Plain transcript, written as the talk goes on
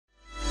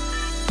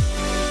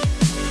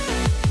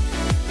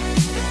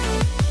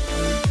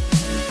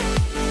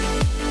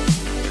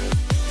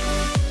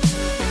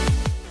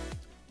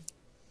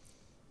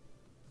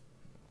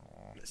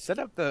set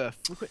up the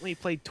frequently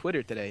played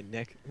Twitter today,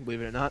 Nick. Believe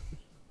it or not.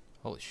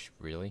 Holy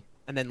really?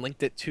 And then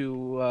linked it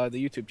to the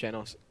YouTube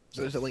channels.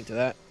 So there's a link to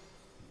that.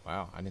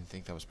 Wow, I didn't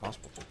think that was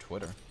possible through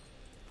Twitter.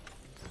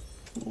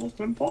 Almost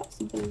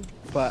impossible.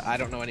 But I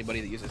don't know anybody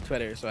that uses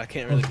Twitter, so I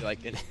can't really be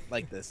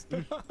like this.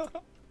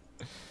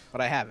 But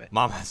I have it.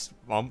 Mom has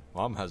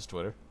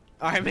Twitter.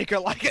 All right, make her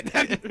like it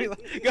then.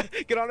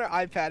 Get on her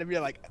iPad and be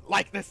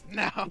like this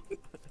now.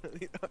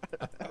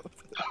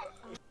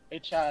 Hey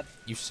Chad,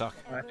 You suck.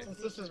 since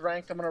this is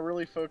ranked, I'm gonna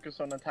really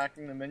focus on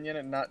attacking the minion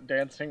and not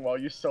dancing while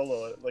you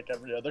solo it like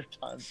every other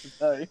time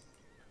today.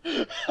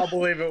 I'll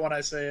believe it when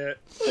I say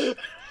it.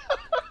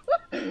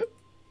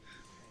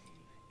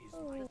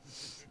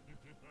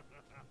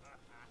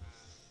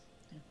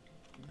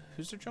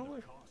 Who's the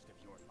jungler?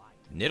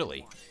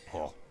 Nidalee.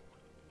 Oh.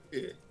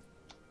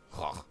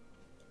 Oh.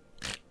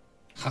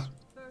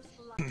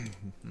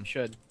 You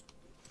should.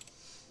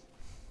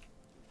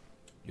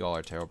 Y'all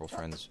are terrible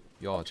friends.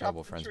 Y'all are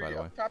terrible friends, by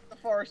the way. Chop the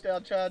forest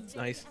down, Chad.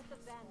 Nice.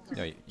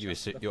 No, you all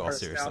First down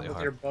seriously with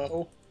are. your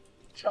bow.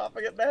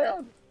 Chopping it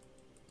down.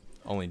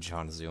 Only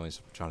John is the only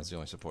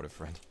supportive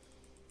friend.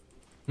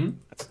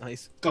 That's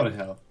nice. Go to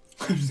hell.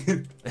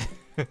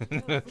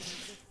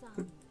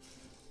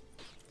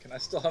 Can I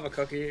still have a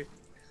cookie?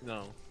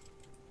 No.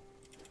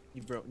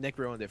 Nick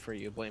ruined it for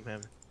you. Blame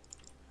him.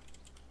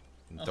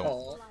 Don't.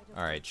 Oh.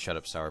 All right, shut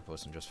up,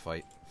 sourpuss, and just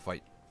fight.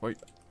 Fight. Fight.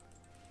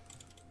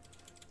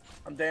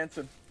 I'm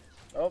dancing.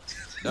 Oh,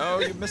 No,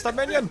 you missed a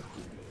minion.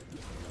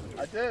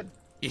 I did.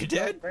 You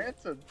did? I'm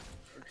dancing.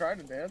 We're trying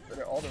to dance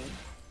at all those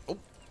Oh.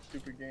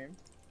 stupid games.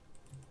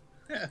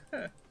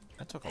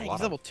 That took a Hey, lot.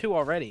 he's level 2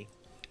 already.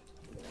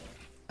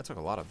 That took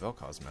a lot of Vel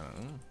Koz Mana.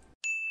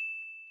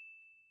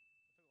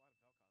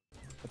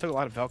 I took a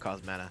lot of Vel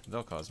Koz mana.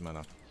 Vel Koz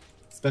Mana.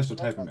 Special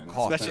type of mana.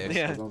 Cost Special it.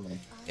 Yeah. only.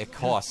 It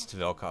cost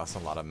Vel Koz a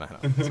lot of mana.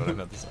 That's what I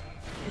meant to say.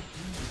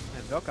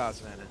 And Vel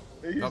Koz mana.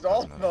 They used Vel'Koz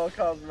all mana.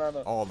 Vel'Koz mana.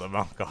 All the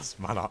Vel Koz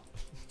Mana.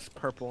 It's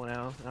purple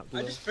now, not blue.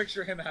 I just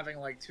picture him having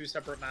like 2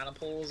 separate mana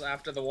pools.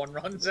 After the one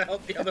runs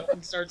out, the other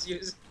one starts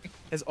using.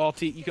 His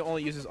ulti, you can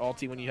only use his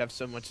ulti when you have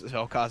so much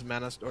Vel Koz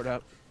mana stored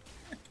up.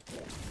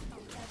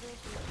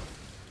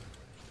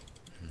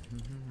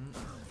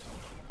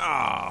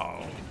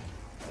 Oh.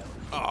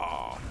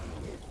 Oh.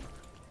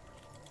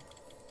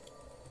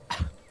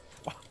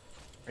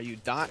 Are you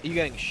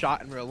getting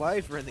shot in real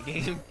life or in the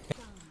game?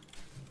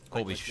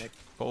 Colby, Language, Nick.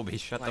 Colby,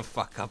 shut the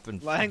fuck up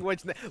and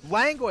Language,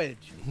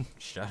 language.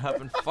 shut up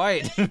and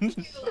fight.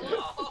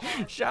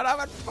 Shut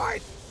up and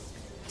fight.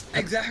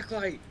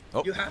 Exactly.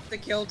 Oh. You have to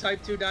kill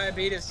type 2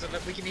 diabetes so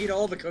that we can eat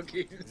all the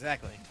cookies.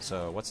 Exactly.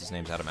 So what's his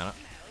name's out of mana?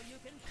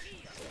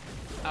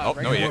 Oh,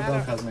 no, yeah.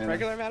 Vel Koz mana.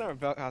 Regular mana or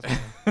Vel Koz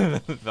mana?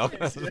 Vel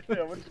Koz.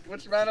 Yeah,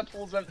 which mana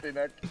pool's empty,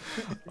 Nick?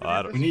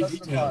 I don't- We need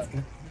Specify.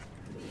 details.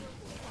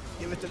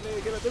 Give it to me,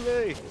 give it to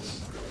me.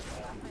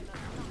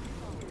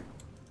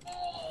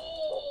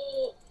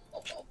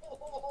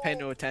 Pay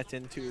no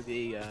attention to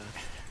the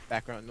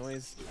background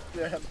noise.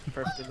 Yeah,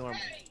 Perfectly normal.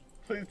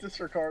 please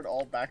disregard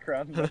all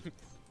background noise.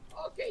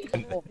 Okay.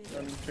 And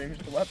change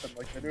the weapon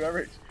like they do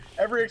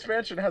every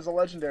expansion has a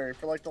legendary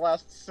for like the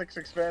last 6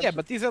 expansions. Yeah,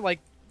 but these are like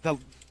the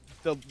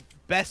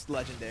best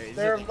legendaries.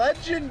 they're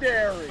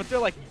legendary. But they're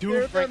like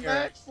They're the Doombringer.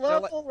 max They're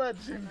like- level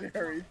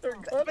legendary. They're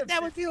gonna But that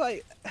be. would be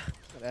like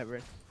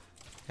whatever.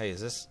 Hey, is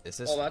this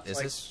Well, that's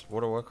like- this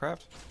World of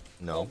Warcraft?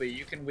 No. Colby,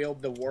 you can wield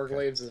the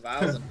Warglaives of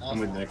Vows and I'm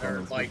with awesome. Nick, They're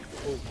I'm with like,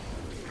 ooh.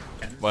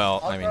 Well,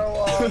 I'll I mean,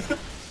 go,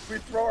 we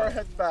throw our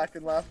heads back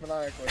and laugh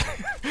maniacally.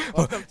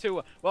 Welcome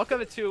to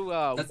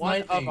That's one my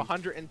of thing.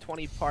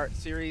 120 part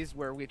series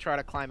where we try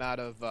to climb out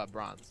of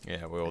bronze.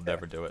 yeah, we will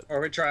never do it.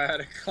 Or we try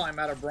to climb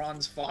out of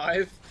Bronze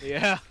 5.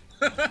 Yeah.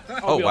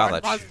 Oh, we wow, are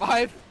that's-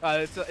 bronze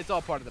 5. It's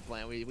all part of the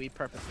plan. We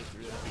purposely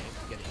threw this game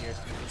to get it here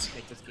so we can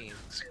make this game.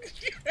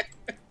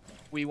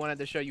 We wanted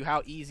to show you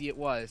how easy it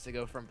was to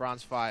go from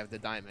bronze 5 to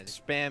diamond.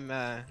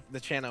 Spam the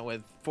channel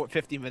with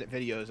 50-minute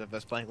videos of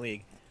us playing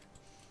League.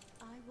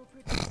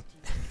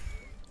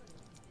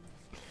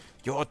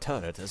 Your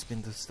turret has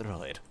been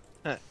destroyed.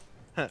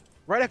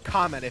 Write a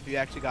comment if you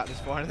actually got this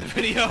far in the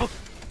video.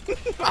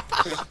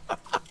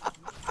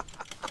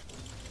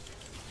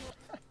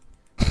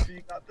 If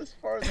you got this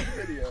far in the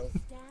video,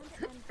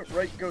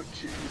 right goat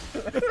cheese.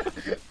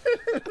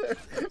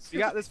 If you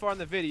got this far in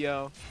the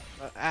video,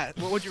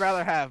 what would you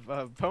rather have,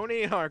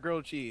 pony or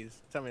grilled cheese?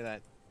 Tell me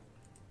that.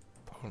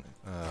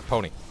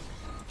 Pony.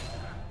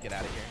 Get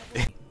out of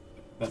here.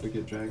 About to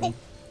get dragon.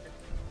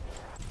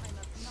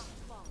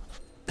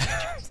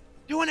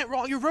 Doing it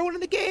wrong. You're ruining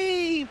the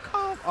game.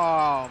 Come.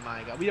 Oh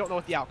my god. We don't know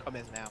what the outcome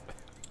is now.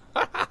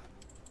 I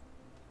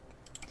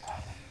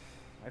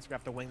guess we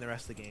have to wing the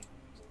rest of the game.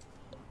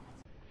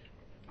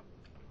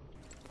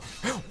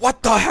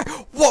 What the heck?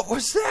 What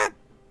was that?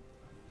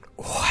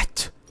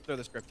 What? Throw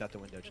the script out the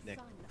window, Nick.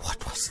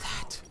 What was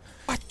that?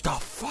 What the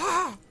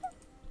fuck?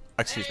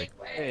 Excuse me.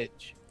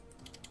 Bitch.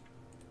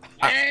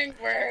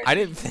 Language. I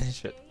didn't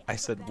finish it. I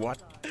said what?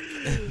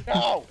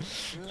 No.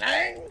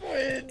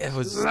 Language. It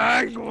was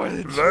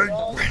Language.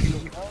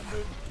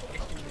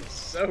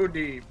 So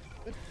deep.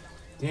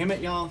 Damn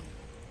it, y'all.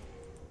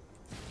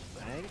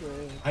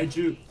 Angry. I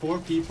drew 4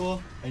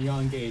 people and y'all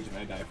engage and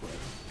I die for it.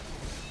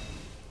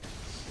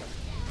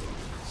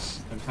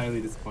 I'm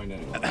highly disappointed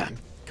in all of you.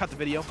 Cut the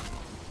video.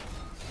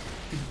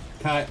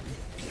 Cut.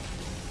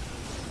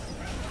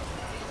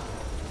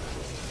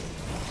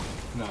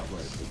 Not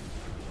worth it.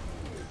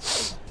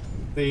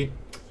 See?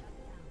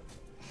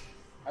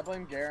 I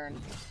blame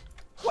Garen.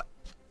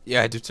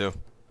 Yeah, I do too.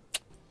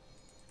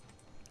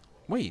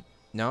 Wait,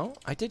 no,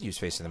 I did use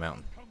Face in the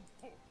Mountain.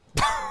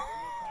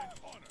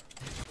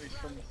 He's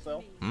from the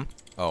cell. Hmm?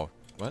 Oh,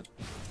 what?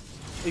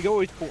 You can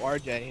always pull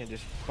RJ and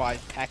just buy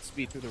attack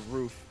speed through the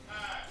roof.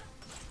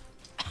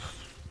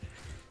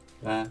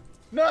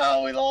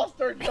 No, we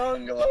lost our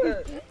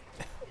jungler!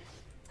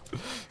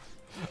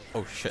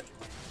 Oh shit.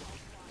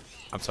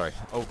 I'm sorry.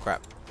 Oh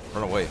crap.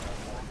 Run away.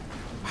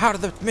 How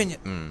did the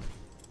minion?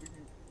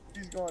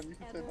 He's gone, you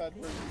can say bad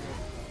words.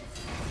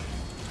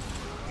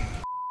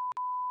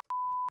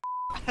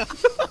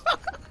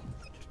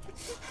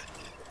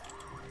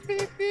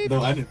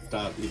 No, I didn't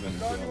stop even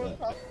until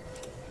that.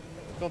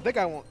 Don't think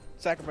I won't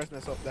sacrifice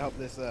myself to help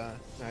this,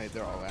 Alright,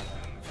 they're all out.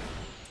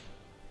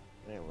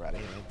 Hey, we're out of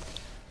here, man.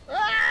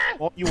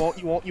 You won't.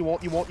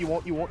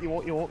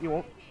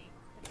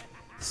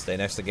 Stay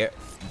next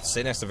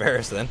to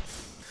Varus then.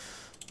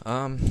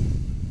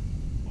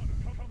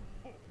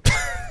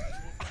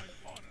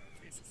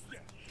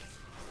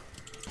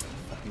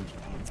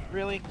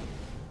 Really?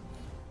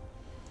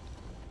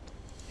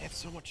 It's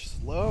so much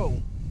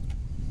slow.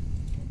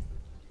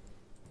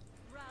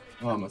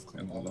 Oh, I must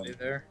clean that up. Stay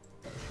there.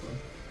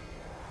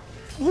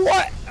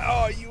 What?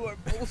 Oh, you are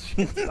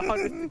bullshit.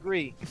 100th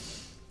degree.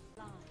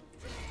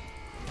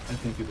 I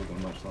think people go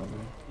much longer.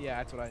 Yeah,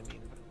 that's what I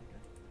mean.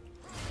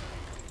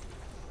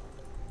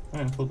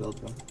 Alright, full build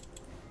though.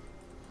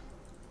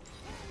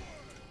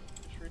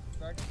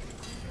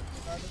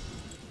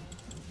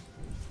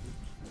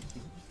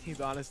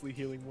 He's honestly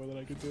healing more than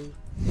I could do.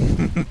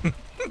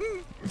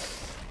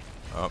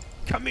 Oh.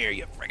 Come here,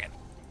 you friggin'.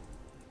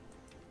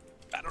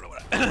 I don't know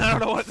what I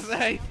don't know what to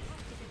say.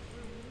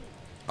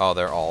 Oh,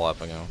 they're all up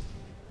again.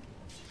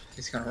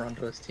 He's gonna run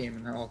to his team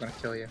and they're all gonna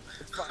kill you.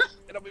 It's fine.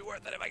 It'll be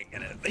worth it if I can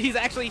get it. He's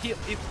actually he's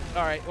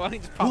alright, well he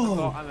just popped his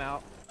ult, I'm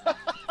out.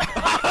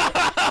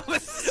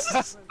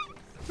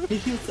 He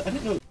heals, I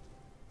didn't know.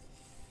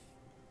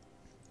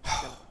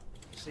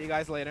 See you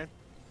guys later.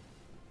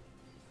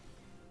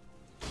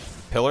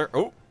 Pillar.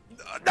 Oh.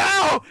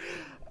 No!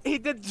 He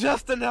did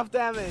just enough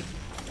damage.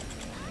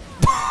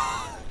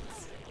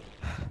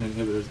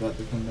 Inhibitor's about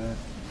to come back.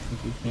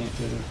 If you can't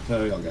get it.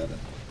 Oh, y'all got it.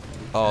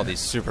 Oh, these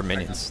super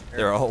minions.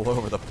 They're all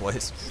over the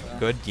place.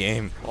 Good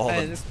game. All of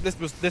And them.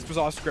 this was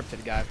all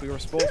scripted, guys. We were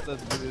supposed to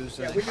lose.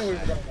 Yeah, we knew we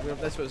were gonna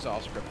this was all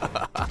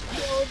scripted. Oh,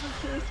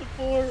 just here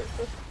support.